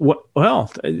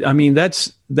 well, I mean,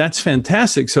 that's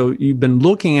fantastic. So you've been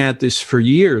looking at this for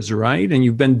years, right? And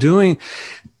you've been doing,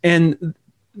 and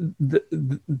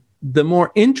the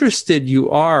more interested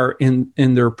you are in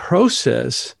their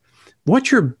process,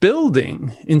 what you're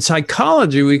building. In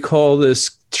psychology, we call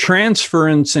this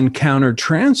transference and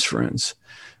countertransference.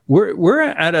 We're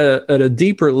at a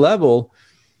deeper level.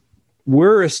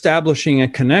 We're establishing a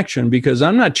connection because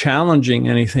I'm not challenging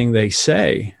anything they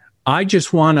say. I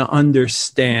just want to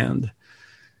understand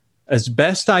as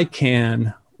best I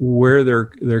can where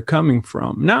they're coming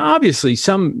from. Now, obviously,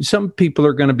 some people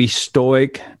are going to be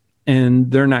stoic and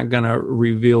they're not going to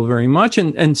reveal very much.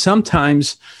 And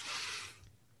sometimes,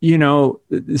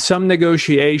 some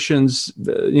negotiations,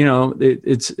 they're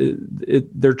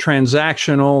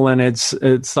transactional, and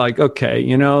it's like, okay,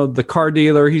 the car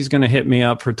dealer, he's going to hit me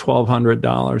up for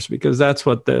 $1,200 because that's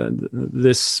what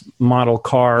this model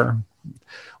car,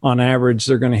 on average,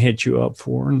 they're going to hit you up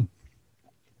for. And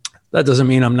that doesn't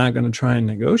mean I'm not going to try and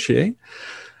negotiate.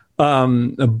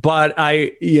 But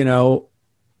I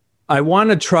want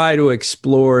to try to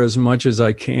explore as much as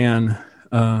I can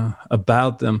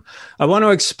about them. I want to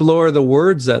explore the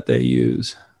words that they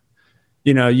use.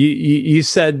 You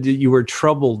said that you were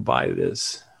troubled by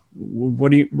this.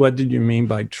 What did you mean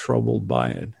by troubled by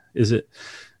it? Is it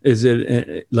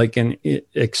like an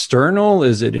external?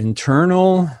 Is it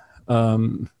internal?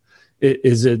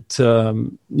 Is it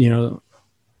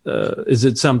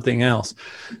something else?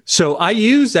 So I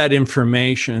use that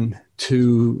information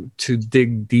to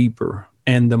dig deeper,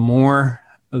 and the more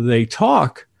they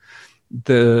talk,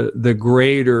 the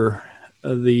greater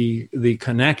the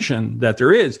connection that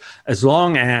there is, as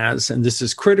long as, and this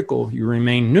is critical, you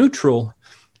remain neutral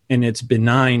in its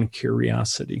benign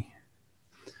curiosity.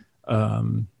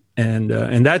 And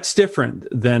that's different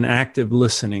than active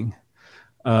listening.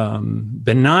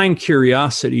 Benign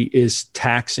curiosity is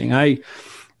taxing.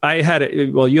 I had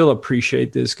you'll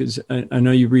appreciate this because I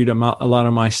know you read a lot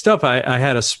of my stuff. I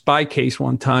had a spy case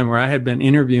one time where I had been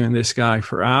interviewing this guy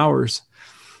for hours.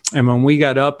 And when we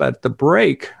got up at the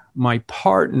break, my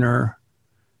partner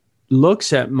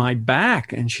looks at my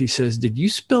back and she says, "Did you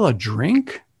spill a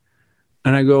drink?"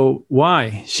 And I go,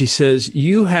 "Why?" She says,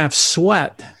 "You have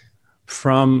sweat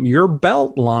from your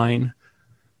belt line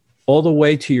all the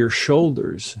way to your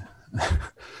shoulders."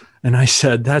 And I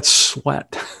said, "That's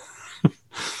sweat."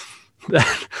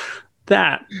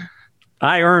 that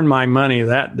I earned my money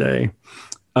that day.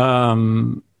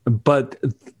 But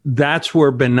that's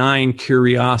where benign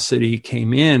curiosity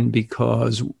came in,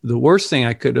 because the worst thing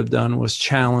I could have done was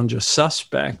challenge a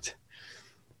suspect.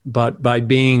 But by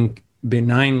being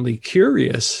benignly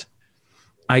curious,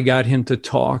 I got him to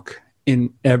talk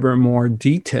in ever more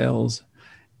details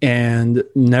and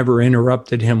never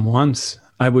interrupted him once.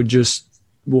 I would just,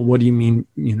 "Well, what do you mean?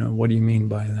 What do you mean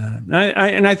by that?"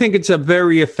 And I think it's a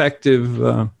very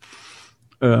effective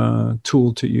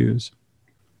tool to use.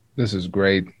 This is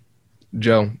great.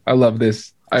 Joe, I love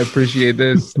this. I appreciate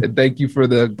this. And thank you for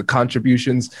the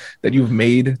contributions that you've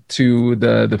made to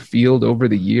the field over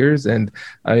the years. And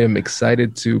I am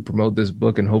excited to promote this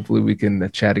book, and hopefully we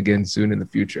can chat again soon in the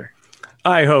future.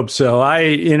 I hope so.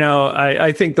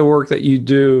 I think the work that you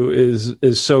do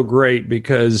is so great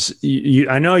because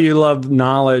I know you love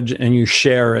knowledge and you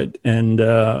share it, and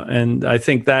I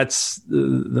think that's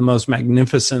the most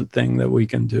magnificent thing that we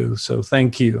can do. So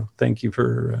thank you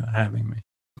for having me.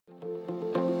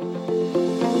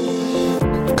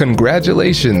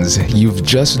 Congratulations, you've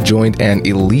just joined an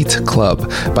elite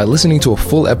club. By listening to a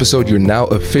full episode, you're now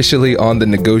officially on the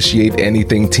Negotiate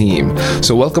Anything team.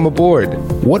 So welcome aboard.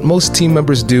 What most team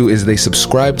members do is they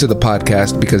subscribe to the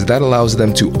podcast because that allows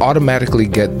them to automatically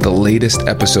get the latest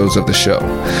episodes of the show.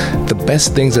 The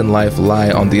best things in life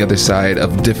lie on the other side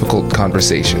of difficult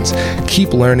conversations.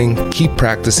 Keep learning, keep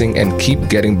practicing, and keep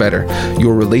getting better.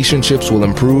 Your relationships will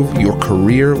improve, your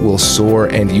career will soar,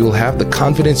 and you'll have the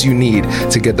confidence you need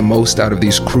to get get the most out of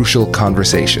these crucial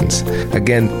conversations.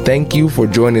 Again, thank you for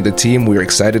joining the team. We're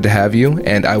excited to have you,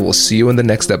 and I will see you in the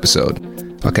next episode.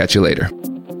 I'll catch you later.